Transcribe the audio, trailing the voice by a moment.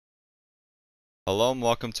Hello and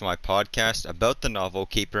welcome to my podcast about the novel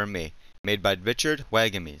Keeper and Me, made by Richard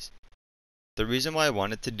Wagamies. The reason why I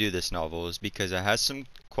wanted to do this novel is because it has some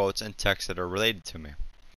quotes and texts that are related to me.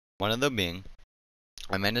 One of them being,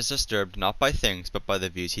 "A man is disturbed not by things but by the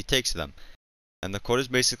views he takes of them." And the quote is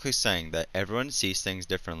basically saying that everyone sees things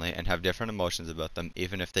differently and have different emotions about them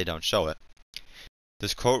even if they don't show it.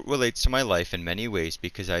 This quote relates to my life in many ways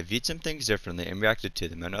because I viewed some things differently and reacted to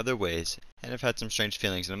them in other ways, and have had some strange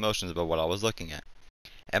feelings and emotions about what I was looking at.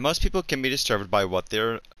 And most people can be disturbed by what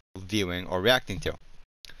they're viewing or reacting to.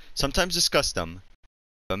 Sometimes disgust them,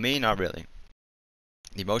 but me, not really.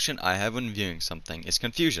 The emotion I have when viewing something is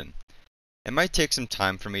confusion. It might take some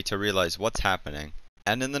time for me to realize what's happening,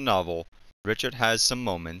 and in the novel, Richard has some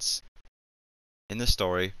moments in the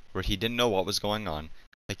story where he didn't know what was going on,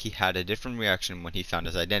 like he had a different reaction when he found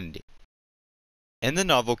his identity. In the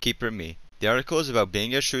novel Keeper and Me, the article is about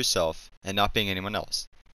being your true self and not being anyone else.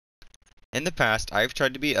 In the past, I have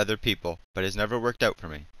tried to be other people, but it has never worked out for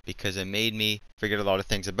me, because it made me forget a lot of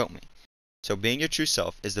things about me. So being your true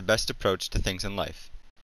self is the best approach to things in life.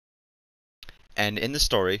 And in the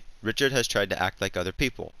story, Richard has tried to act like other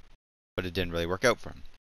people, but it didn't really work out for him.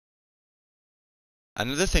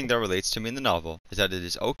 Another thing that relates to me in the novel is that it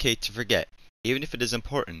is okay to forget, even if it is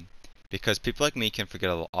important, because people like me can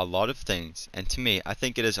forget a lot of things, and to me, I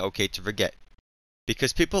think it is okay to forget.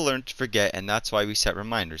 Because people learn to forget, and that's why we set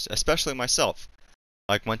reminders, especially myself,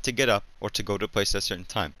 like when to get up or to go to a place at a certain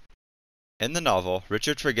time. In the novel,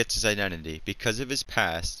 Richard forgets his identity because of his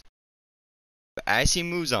past, but as he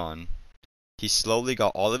moves on, he slowly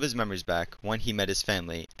got all of his memories back when he met his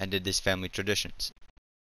family and did his family traditions.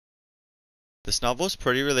 This novel is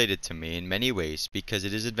pretty related to me in many ways because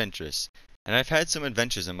it is adventurous, and I've had some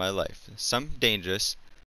adventures in my life, some dangerous,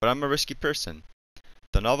 but I'm a risky person.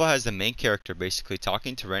 The novel has the main character basically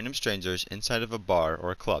talking to random strangers inside of a bar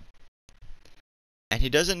or a club, and he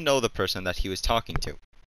doesn't know the person that he was talking to.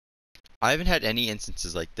 I haven't had any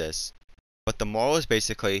instances like this, but the moral is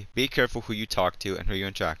basically be careful who you talk to and who you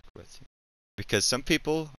interact with, because some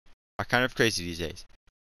people are kind of crazy these days.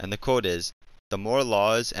 And the quote is, "The more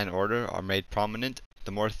laws and order are made prominent,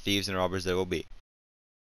 the more thieves and robbers there will be."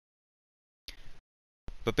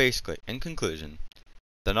 But basically, in conclusion,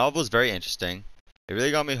 the novel is very interesting. It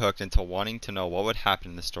really got me hooked into wanting to know what would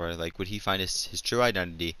happen in the story, like would he find his true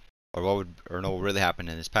identity, or what would really happen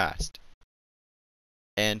in his past.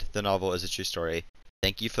 And the novel is a true story.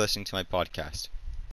 Thank you for listening to my podcast.